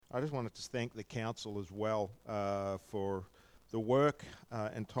I just wanted to thank the council as well for the work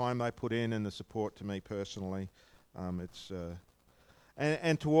and time they put in and the support to me personally. And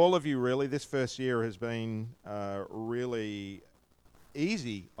to all of you, really, this first year has been really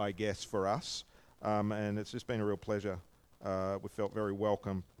easy, I guess, for us. And it's just been a real pleasure. We felt very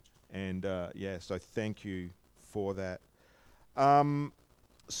welcome. And so thank you for that.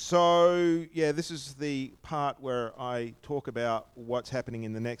 This is the part where I talk about what's happening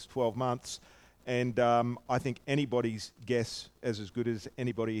in the next 12 months. And I think anybody's guess is as good as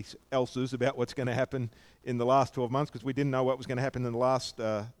anybody else's about what's going to happen in the last 12 months, because we didn't know what was going to happen in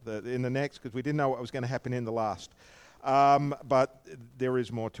the next, because we didn't know what was going to happen in the last. But there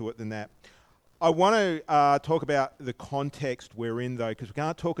is more to it than that. I want to talk about the context we're in, though, because we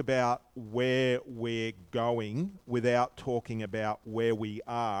can't talk about where we're going without talking about where we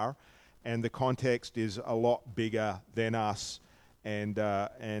are, and the context is a lot bigger than us, and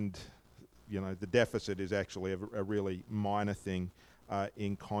you know, the deficit is actually a really minor thing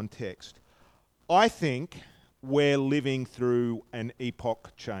in context. I think we're living through an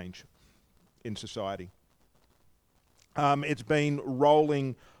epoch change in society. It's been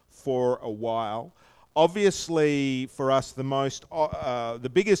rolling for a while. Obviously, for us,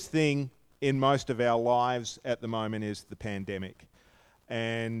 the biggest thing in most of our lives at the moment is the pandemic.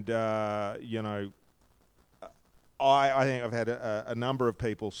 And, I think I've had a number of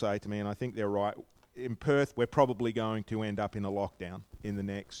people say to me, and I think they're right, in Perth, we're probably going to end up in a lockdown in the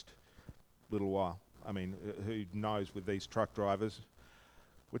next little while. I mean, who knows with these truck drivers,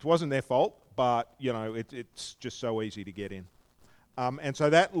 which wasn't their fault, but, you know, it's just so easy to get in. And so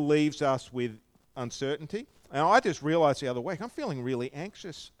that leaves us with uncertainty. And I just realised the other week, I'm feeling really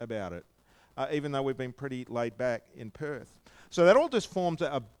anxious about it, even though we've been pretty laid back in Perth. So that all just forms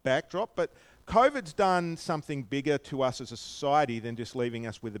a backdrop, but COVID's done something bigger to us as a society than just leaving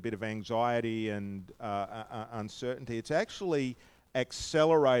us with a bit of anxiety and uncertainty. It's actually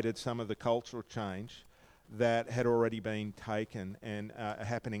accelerated some of the cultural change that had already been taken and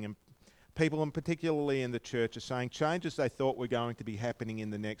happening. And people, and particularly in the church, are saying changes they thought were going to be happening in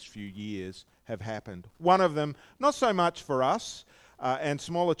the next few years have happened. One of them, not so much for us, and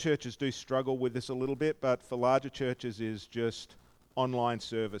smaller churches do struggle with this a little bit, but for larger churches is just online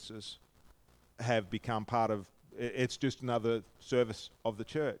services have become part of, it's just another service of the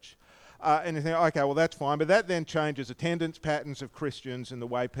church. And you think, okay, well that's fine, but that then changes attendance patterns of Christians and the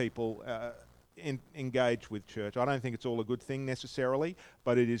way people engage with church. I don't think it's all a good thing necessarily,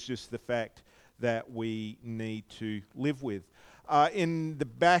 but it is just the fact that we need to live with. In the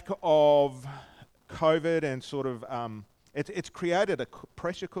back of COVID and sort of, it's created a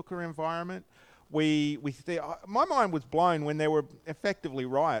pressure cooker environment. My mind was blown when there were effectively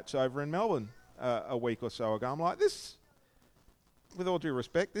riots over in Melbourne a week or so ago. I'm like, this, with all due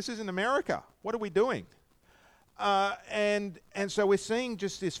respect, this isn't America. What are we doing? And so we're seeing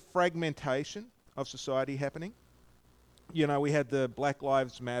just this fragmentation of society happening. You know, we had the Black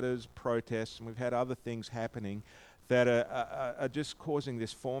Lives Matters protests, and we've had other things happening that are just causing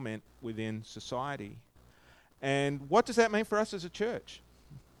this ferment within society. And what does that mean for us as a church?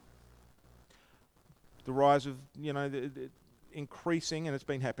 The rise of, you know, the increasing, and it's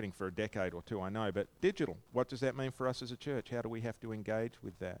been happening for a decade or two, I know, but digital. What does that mean for us as a church? How do we have to engage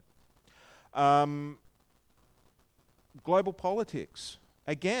with that? Global politics.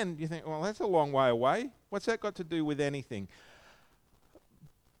 Again, you think, well, that's a long way away. What's that got to do with anything?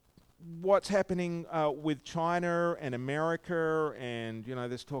 What's happening with China and America and, you know,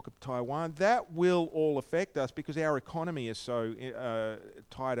 this talk of Taiwan, that will all affect us because our economy is so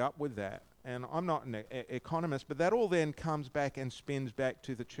tied up with that. And I'm not an economist, but that all then comes back and spins back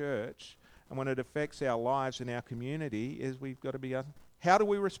to the church. And when it affects our lives and our community, is we've got to be, how do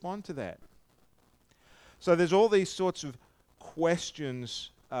we respond to that? So there's all these sorts of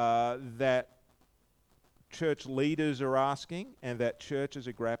questions that church leaders are asking and that churches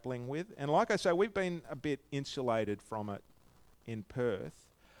are grappling with. And like I say, we've been a bit insulated from it in Perth,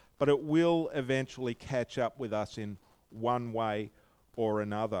 but it will eventually catch up with us in one way or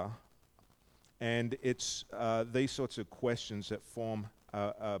another. And it's these sorts of questions that form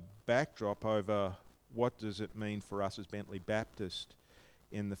a backdrop over what does it mean for us as Bentley Baptist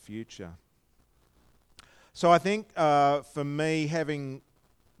in the future. So I think for me, having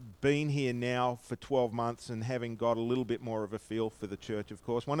been here now for 12 months and having got a little bit more of a feel for the church, of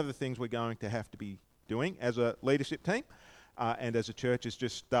course, one of the things we're going to have to be doing as a leadership team and as a church is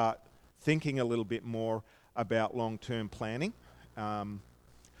just start thinking a little bit more about long-term planning.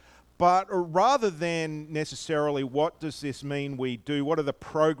 But rather than necessarily what does this mean we do, what are the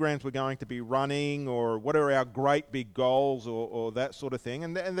programs we're going to be running, or what are our great big goals, or that sort of thing,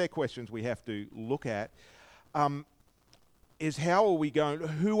 and they're questions we have to look at, is who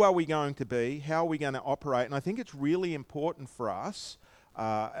are we going to be, how are we going to operate? And I think it's really important for us,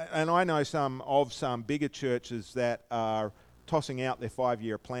 and I know some bigger churches that are tossing out their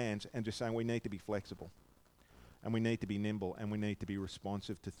 5-year plans and just saying we need to be flexible. And we need to be nimble, and we need to be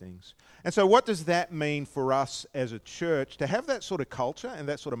responsive to things. And so what does that mean for us as a church to have that sort of culture and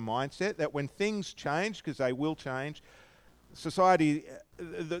that sort of mindset that when things change, because they will change, society,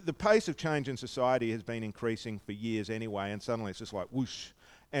 the pace of change in society has been increasing for years anyway, and suddenly it's just like whoosh.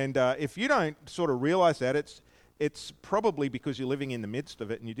 And if you don't sort of realize that, it's probably because you're living in the midst of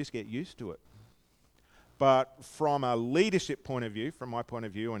it and you just get used to it. But from a leadership point of view, from my point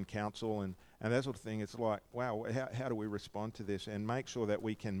of view and counsel and that sort of thing, it's like, wow, how do we respond to this and make sure that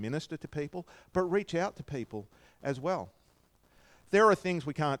we can minister to people, but reach out to people as well. There are things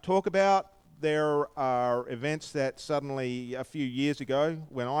we can't talk about. There are events that suddenly a few years ago,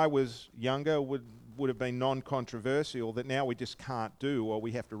 when I was younger, would have been non-controversial that now we just can't do, or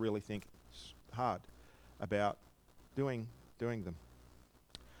we have to really think hard about doing them.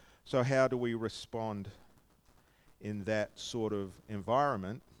 So how do we respond in that sort of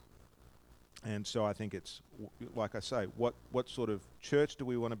environment? And so I think it's, like I say, what sort of church do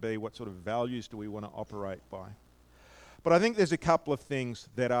we want to be? What sort of values do we want to operate by? But I think there's a couple of things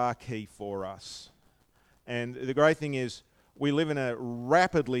that are key for us. And the great thing is we live in a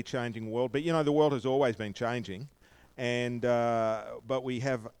rapidly changing world, but the world has always been changing. And but we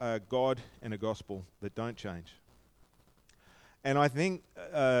have a God and a gospel that don't change. And I think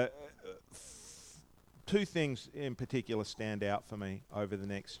two things in particular stand out for me over the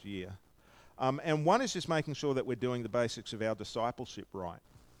next year. And one is just making sure that we're doing the basics of our discipleship right.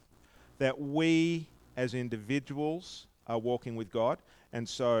 That we, as individuals, are walking with God. And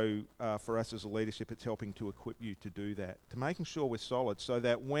so for us as a leadership, it's helping to equip you to do that. To making sure we're solid so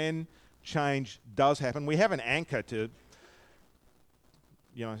that when change does happen, we have an anchor to,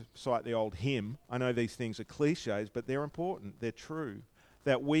 cite the old hymn. I know these things are cliches, but they're important. They're true.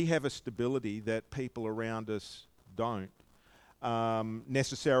 That we have a stability that people around us don't.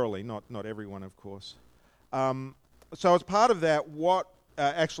 Necessarily, not everyone, of course. So as part of that, what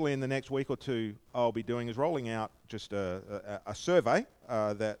actually in the next week or two I'll be doing is rolling out just a survey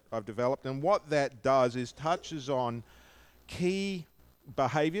that I've developed, and what that does is touches on key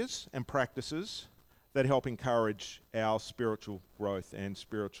behaviours and practices that help encourage our spiritual growth and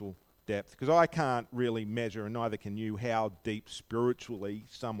spiritual depth. Because I can't really measure, and neither can you, how deep spiritually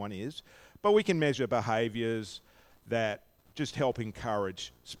someone is, but we can measure behaviours that just help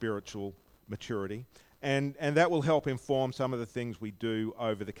encourage spiritual maturity. And that will help inform some of the things we do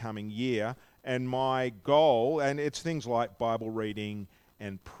over the coming year. And my goal, and it's things like Bible reading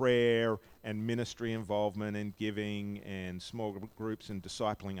and prayer and ministry involvement and giving and small groups and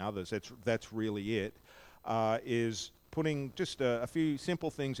discipling others. That's really it, is putting just a few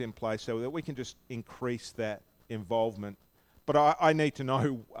simple things in place so that we can just increase that involvement. But I need to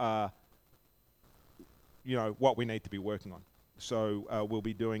know what we need to be working on. So we'll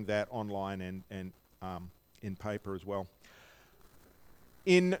be doing that online and in paper as well.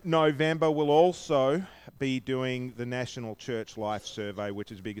 In November, we'll also be doing the National Church Life Survey,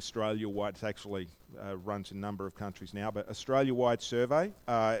 which is a big Australia-wide. It actually runs in a number of countries now, but Australia-wide survey.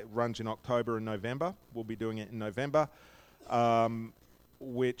 It runs in October and November. We'll be doing it in November,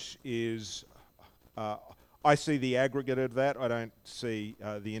 which is... I see the aggregate of that. I don't see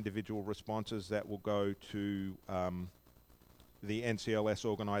the individual responses that will go to the NCLS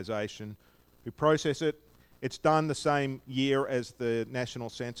organisation who process it. It's done the same year as the national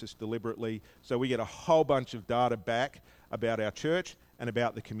census deliberately, so we get a whole bunch of data back about our church and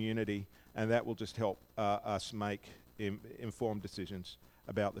about the community, and that will just help us make informed decisions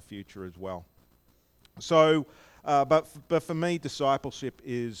about the future as well. So, but for me, discipleship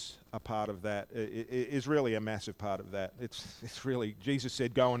is a part of that. It is really a massive part of that. It's really, Jesus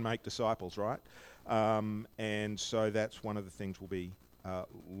said, go and make disciples, right? And so that's one of the things we'll be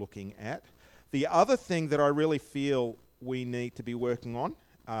looking at. The other thing that I really feel we need to be working on,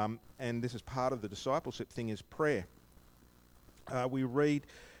 and this is part of the discipleship thing, is prayer. We read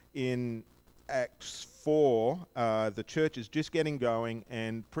in Acts 4, the church is just getting going,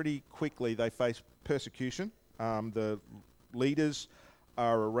 and pretty quickly they face persecution. The leaders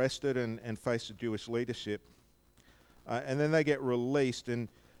are arrested and face the Jewish leadership. And then they get released, and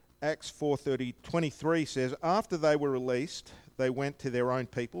Acts 4:23 says, after they were released, they went to their own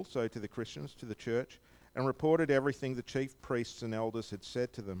people, so to the Christians, to the church, and reported everything the chief priests and elders had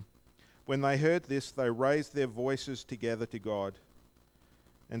said to them. When they heard this, they raised their voices together to God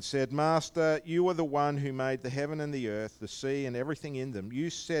and said, Master, you are the one who made the heaven and the earth, the sea and everything in them. You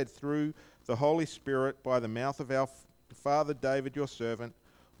said through the Holy Spirit by the mouth of our father David, your servant,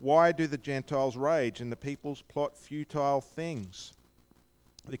 why do the Gentiles rage and the peoples plot futile things?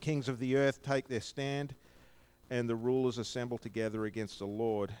 The kings of the earth take their stand, and the rulers assemble together against the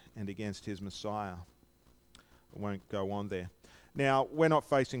Lord and against his Messiah. I won't go on there. Now, we're not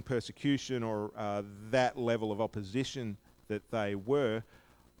facing persecution or that level of opposition that they were,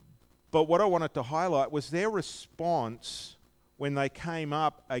 but what I wanted to highlight was their response when they came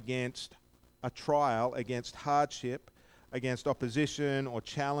up against a trial, against hardship, against opposition or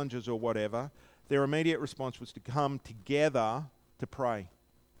challenges or whatever. Their immediate response was to come together to pray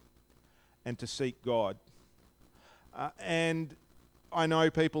and to seek God. And I know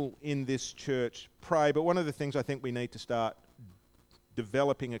people in this church pray, but one of the things I think we need to start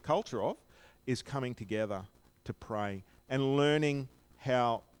developing a culture of is coming together to pray and learning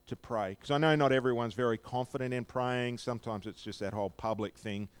how to pray. Because I know not everyone's very confident in praying. Sometimes it's just that whole public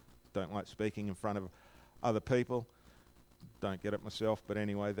thing. Don't like speaking in front of other people. Don't get it myself, but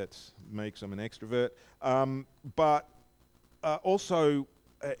anyway, that's me because I'm an extrovert. But also,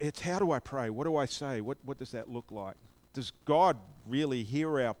 it's how do I pray? What do I say? What does that look like? Does God really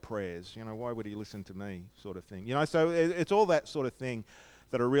hear our prayers? You know, why would he listen to me, sort of thing? You know, so it's all that sort of thing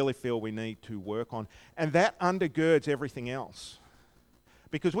that I really feel we need to work on. And that undergirds everything else.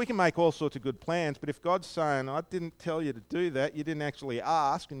 Because we can make all sorts of good plans, but if God's saying, I didn't tell you to do that, you didn't actually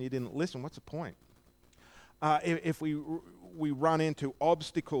ask and you didn't listen, what's the point? If we run into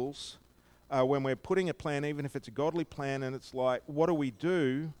obstacles when we're putting a plan, even if it's a godly plan, and it's like, what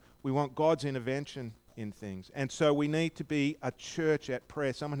do? We want God's intervention in things. And so we need to be a church at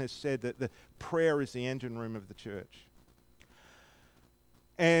prayer. Someone has said that the prayer is the engine room of the church.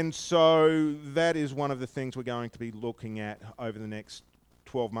 And so that is one of the things we're going to be looking at over the next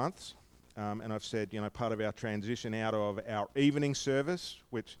 12 months. And I've said, you know, part of our transition out of our evening service,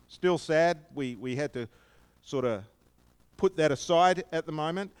 which still sad, we had to sort of put that aside at the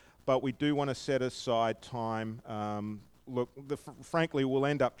moment, but we do want to set aside time. Frankly, we'll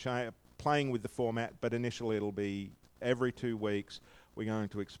end up playing with the format, but initially it'll be every 2 weeks we're going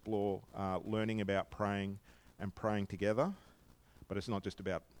to explore learning about praying and praying together. But it's not just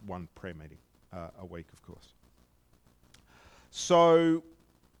about one prayer meeting a week, of course. So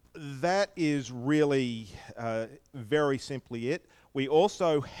that is really very simply it. We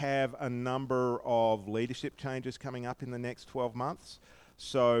also have a number of leadership changes coming up in the next 12 months.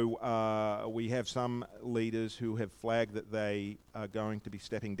 So we have some leaders who have flagged that they are going to be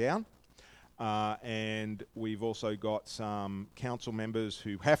stepping down. And we've also got some council members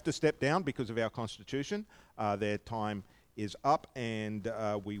who have to step down because of our constitution. Their time is up, and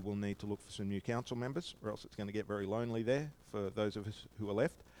we will need to look for some new council members, or else it's going to get very lonely there for those of us who are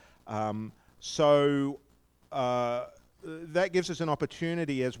left. That gives us an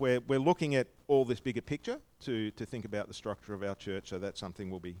opportunity as we're looking at all this bigger picture to think about the structure of our church. So that's something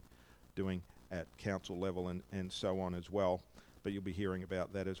we'll be doing at council level and so on as well. But you'll be hearing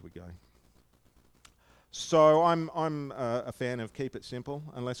about that as we go. So I'm a fan of keep it simple.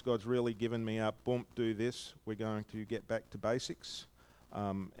 Unless God's really given me a boom, do this, we're going to get back to basics.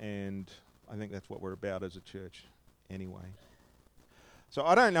 And I think that's what we're about as a church anyway. So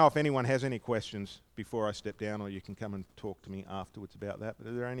I don't know if anyone has any questions before I step down, or you can come and talk to me afterwards about that. But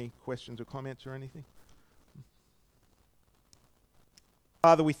are there any questions or comments or anything?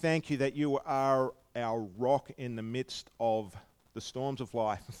 Father, we thank you that you are our rock in the midst of the storms of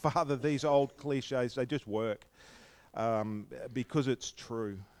life. Father, these old cliches, they just work because it's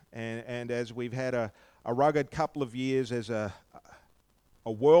true. And as we've had a rugged couple of years as a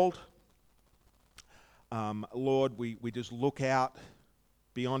world, Lord, we just look out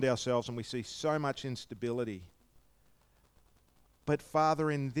beyond ourselves and we see so much instability. But Father,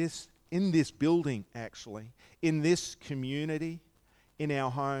 in this building, actually, in this community, in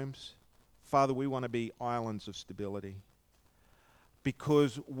our homes, Father, we want to be islands of stability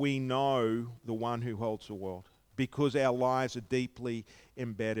because we know the one who holds the world, because our lives are deeply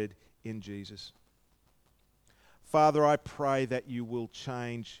embedded in Jesus. Father, I pray that you will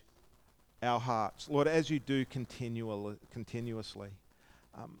change our hearts, Lord, as you do continuously.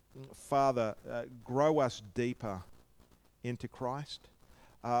 Father, grow us deeper into Christ.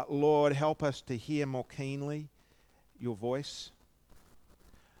 Lord, help us to hear more keenly your voice.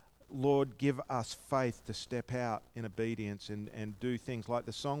 Lord, give us faith to step out in obedience and do things like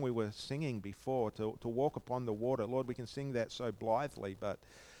the song we were singing before, to walk upon the water. Lord, we can sing that so blithely, but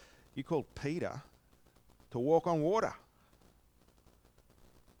you called Peter to walk on water.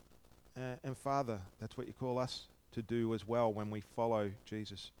 and Father. That's what you call us to do as well when we follow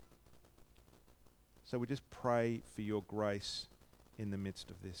Jesus. So we just pray for your grace in the midst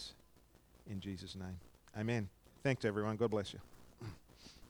of this. In Jesus' name. Amen. Thanks, everyone. God bless you.